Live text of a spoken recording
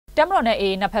တက်မတော်နဲ့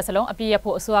အေးနှစ်ဖက်စလုံးအပြည့်ရ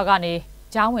ဖို့အစိုးရကနေ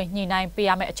ကျောင်းဝင်ညှိနှိုင်းပေး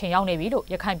ရမယ့်အချိန်ရောက်နေပြီလို့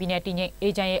ရခိုင်ပြည်နယ်တည်ငြိမ်အေ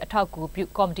ဂျင့်ရဲ့အထောက်အကူပြု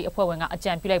ကော်မတီအဖွဲ့ဝင်ကအ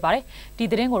ကြံပြုလိုက်ပါတယ်ဒီ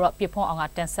သတင်းကိုတော့ပြဖွန်းအောင်က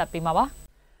တင်ဆက်ပေးမှာပါ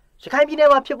ရခိုင်ပြည်နယ်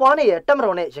မှာဖြစ်ပွားနေတဲ့တက်မ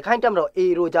တော်နဲ့ရခိုင်တက်မတော်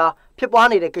အေးတို့ကြားဖြစ်ပွား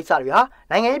နေတဲ့ကိစ္စတွေဟာ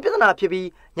နိုင်ငံရေးပြဿနာဖြစ်ပြီး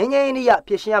ငြိမ်းချမ်းရေးနည်းရ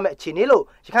ဖြေရှင်းရမယ့်အခြေအနေလို့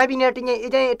ရခိုင်ပြည်နယ်တည်ငြိမ်အေ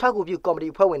ဂျင့်ရဲ့အထောက်အကူပြုကော်မတီ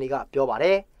အဖွဲ့ဝင်တွေကပြောပါတ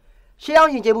ယ်ရှေးအော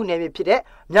င်ရင်ကျေးမှုနယ်မြေဖြစ်တဲ့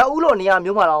မြောက်ဦးလိုနေရာ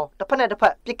မျိုးမှာတော့တစ်ဖက်နဲ့တစ်ဖ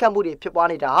က်ပြစ်ခတ်မှုတွေဖြစ်ပွား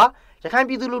နေတာဟာရခိုင်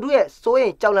ပြည်သူလူထုရဲ့စိုးရိ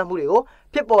မ်ကြောက်လန့်မှုတွေကို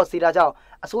ဖြစ်ပေါ်စေတာကြောင့်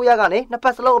အစိုးရကနေနှစ်ဖ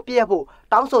က်စလုံးအပြည့်ရဖို့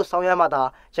တောင်းဆိုဆောင်ရွက်မှသာ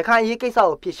ရခိုင်အရေးကိစ္စ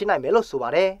ကိုဖြေရှင်းနိုင်မယ်လို့ဆိုပါ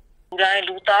တယ်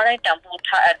လူသားတိုင်းတန်ဖိုး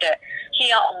ထားအပ်တဲ့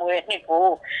ရှေးအောင်အမွေနှစ်ကို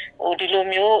ဒီလို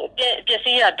မျိုးပစ္စ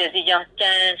ည်းကြောင့်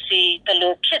ကြံစီတ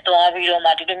လို့ဖြစ်သွားပြီးတော့မှ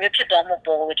ဒီလိုမျိုးဖြစ်သွားမှု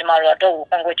ပေါ်ကိုကျမတို့တော့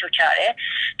ပန်ခွေချုပ်ချတယ်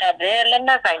ဒါပဲလက်န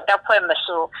က်ကင်တပ်ဖွဲ့မ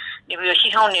ဆိုဒီပြီး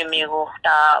ရှေးအောင်နေမျိုးကို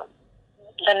ဒါ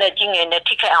လက်နဲ့ကြီးငယ်နဲ့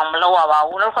ထိခိုက်အောင်မလုပ်ရပါ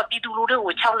ဘူး။နောက်တစ်ခါပြည်သူလူထု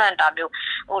ကိုခြောက်လန့်တာ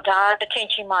မျိုးဒါတစ်ချိန်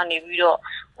ချင်းမှနေပြီးတော့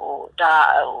ဒါ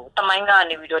တမိုင်းက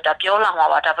နေပြီးတော့ဒါပြောလာမှာ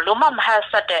ပါဒါဘလို့မှမဟတ်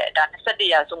ဆက်တဲ့ဒါ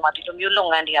21ရာစုမှာဒီလိုမျိုးလုပ်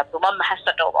ငန်းတွေကဘလို့မှမဟတ်ဆ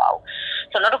က်တော့ပါဘူး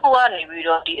။ဆိုတော့တစ်ခုကနေပြီး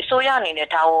တော့ဒီအစိုးရအနေနဲ့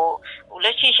ဒါကိုလ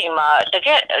က်ရှိချိန်မှာတက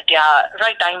ယ်ဒါ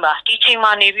right time ပါဒီချိန်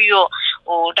မှာနေပြီးတော့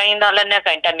တိုင်းရင်းသားလက်နက်က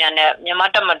င်တပ်များနဲ့မြန်မာ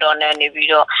တပ်မတော်နဲ့နေပြီး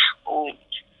တော့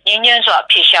ငင်းညံ့စွာ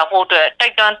ဖြေရှာဖို့အတွက်တို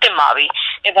က်တွန်းတင်ပါပြီ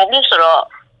။ဘာလို့ဆိုတော့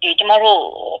ကျမတို့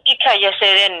ပြစ်ခတ်ရစဲ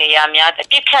တဲ့နေရာများ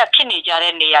ပြစ်ခတ်ဖြစ်နေကြ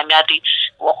တဲ့နေရာများဒီ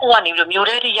ဟိုကနေပြီးမျိုး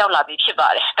တွေရောက်လာပြီးဖြစ်ပါ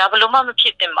တယ်ဒါဘလို့မှမဖြ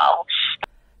စ်တင်ပါဘူး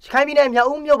ရခိုင်ပြည်နယ်မြောက်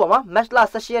ဦးမြို့ပေါ်မှာမတ်လ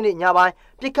16ရက်နေ့ညပိုင်း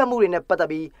ပြစ်ခတ်မှုတွေနဲ့ပတ်သက်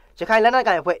ပြီးရခိုင်လက်နက်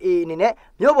ကိုင်အဖွဲ့ AA အနေနဲ့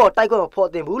မြို့ပေါ်တိုက်ခွင့်မဖော်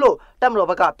တင်ဘူးလို့တပ်မတော်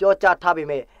ဘက်ကပြောကြားထားပေ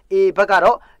မဲ့ AA ဘက်က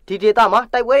တော့ဒီဒေသမှာ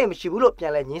တိုက်ပွဲတွေမရှိဘူးလို့ပြ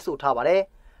န်လည်ညှင်းဆိုထားပါတယ်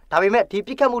ဒါပေမဲ့ဒီ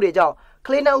ပြစ်ခတ်မှုတွေကြောင့်က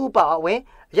လေးနှုတ်ဦးပါအဝင်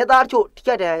ရဲသားတို့ထိ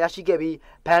ခိုက်ဒဏ်ရာရရှိခဲ့ပြီး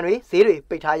ဗန်တွေဈေးတွေ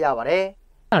ပိတ်ထားရပါတယ်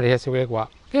အဲ့ဒါဆိုရဲကွာ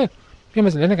ကဲပြင်မ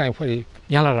စလက်နက်ကိုင်ဖွဲ့တွေ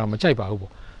များလာတာမကြိုက်ပါဘူး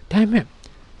ပေါ့ဒါပေမဲ့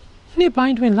နှစ်ပို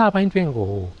င်းတွင်လပိုင်းတွင်ကို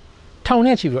ထောင်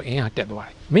နဲ့ချီပြီးတော့အင်းဟာတက်သွား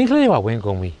တယ်မင်းကလေးကဝင်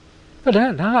ကုန်ပြီ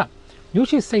ဒါကမျိုး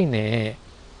ချစ်စိတ်နဲ့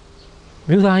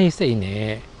မျိုးသားရေးစိတ်နဲ့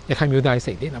ရခိုင်မျိုးသားရေး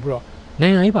စိတ်လေနောက်ပြီးတော့နို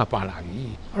င်ငံရေးပါလာပြီ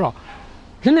အဲ့တော့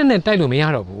လက်နဲ့တိုက်လို့မရ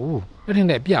တော့ဘူးလက်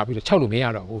နဲ့ပြပြီးတော့ခြောက်လို့မရ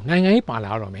တော့ဘူးနိုင်ငံရေးပါ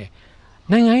လာတော့မယ်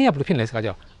နိုင်ငံရေးကဘယ်လိုဖြစ်လဲဆို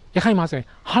တော့ရခိုင်မှာဆိုရင်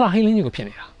ဟာလာဟိန်းလင်းကြီးကိုဖြစ်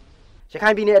နေတာရခို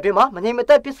င်ပြည်နယ်အတွင်းမှာမငြိမ်မ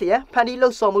သက်ဖြစ်စေရန်ဖန်တီးလှု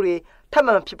ပ်ဆောင်မှုတွေထပ်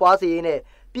မံဖြစ်ပွားစေရင်းနဲ့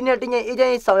ပြည်နယ်တည်ငြိမ်အေဂျ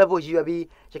င့်ရေးဆောင်ရွက်ဖို့ရည်ရွယ်ပြီး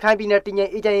ရခိုင်ပြည်နယ်တည်ငြိမ်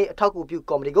အေဂျင့်ရေးအထောက်အကူပြု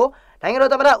ကော်မတီကိုနိုင်ငံ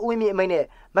တော်သမ္မတဦးဝင်းမြင့်အမိန့်နဲ့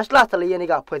မတ်လ14ရက်နေ့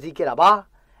ကဖွဲ့စည်းခဲ့တာပါ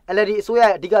LD အစိုးရ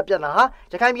ရဲ့အဓိကပြဿနာဟာ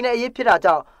ရခိုင်ပြည်နယ်အရေးဖြစ်တာ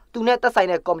ကြောင့်သူနဲ့သက်ဆိုင်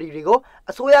တဲ့ကော်မတီတွေကို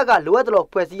အစိုးရကလိုအပ်သလို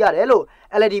ဖွဲ့စည်းရတယ်လို့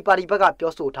LD ပါတီဘက်က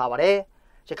ပြောဆိုထားပါတယ်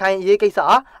ရခိုင်အရေးကိစ္စ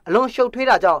ဟာအလွန်ရှုပ်ထွေး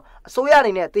တာကြောင့်အစိုးရအ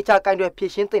နေနဲ့တေချာကင်တွယ်ဖြေ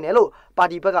ရှင်းသင့်တယ်လို့ပါ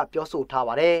တီဘက်ကပြောဆိုထား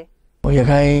ပါတယ်ရ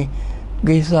ခိုင်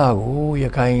ကိစ္စကိုရ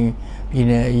ခိုင်ပြည်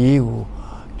နယ်အရေးကို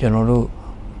ကျွန်တော်တို့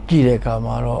ကြည့်တဲ့အခါ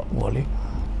မှာတော့ဟိုလေ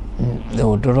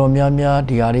တော်တော်များများ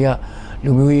ဒီဟာတွေက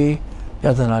လူမျိုးရေးပြ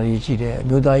ဿနာတွေရှိတယ်အ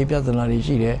မျိုးသားရေးပြဿနာတွေ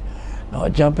ရှိတယ်နော်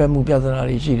အကြမ်းဖက်မှုပြဿနာ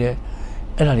တွေရှိတယ်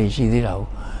အဲ့ဒါတွေရှိသေးတာဟုတ်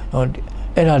နော်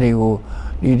အဲ့ဒါတွေကို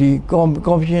ဒီ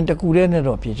ကော်မရှင်တစ်ခုတည်းနဲ့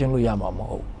တော့ဖြေရှင်းလို့ရမှာမ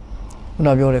ဟုတ်ခုန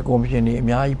ပြောတဲ့ကော်မရှင်တွေအ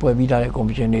များကြီးဖွဲ့ပြီးထားတဲ့ကော်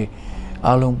မရှင်တွေ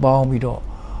အားလုံးပေါင်းပြီးတော့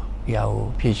ဒီဟာကို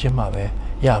ဖြေရှင်းမှာပဲ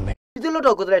ရမယ်ပြည်သူ့လွှတ်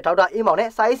တော်ကိုယ်စားလှယ်ဒေါက်တာအေးမောင်နဲ့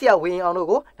စာရေးဆရာဝင်းအောင်တို့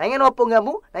ကိုနိုင်ငံတော်ပုံကံ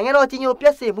မှုနိုင်ငံတော်ကြီးညိုပြ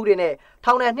ည့်စုံမှုတွေနဲ့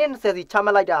ထောင်ဒဏ်20စီချမှ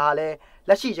တ်လိုက်တာဟာလည်းလ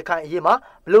က်ရှိရခိုင်အရေးမှာ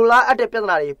ဘလို့လားအပ်တဲ့ပြဿ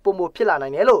နာတွေပုံမဖြစ်လာနို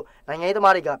င်တယ်လို့နိုင်ငံရေးသ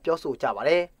မားတွေကပြောဆိုကြပါတ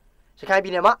ယ်။ရခိုင်ပြ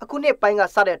ည်နယ်မှာအခုနှစ်ပိုင်းက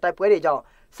စတဲ့တိုက်ပွဲတွေကြောင့်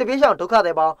စစ်ပေးဆောင်ဒုက္ခသ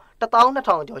ည်ပေါင်း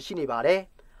12000ကျော်ရှိနေပါတယ်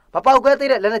။မပေါက်ကွဲသေး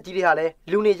တဲ့လက်နက်ကြီးတွေဟာလည်း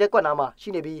လူနေရက်ကွက်နားမှာရှိ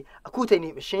နေပြီးအခုချိန်ထိ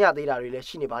မရှင်းရသေးတာတွေလည်း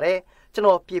ရှိနေပါတယ်။ကျွန်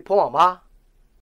တော်ပြေဖုံးအောင်ပါ။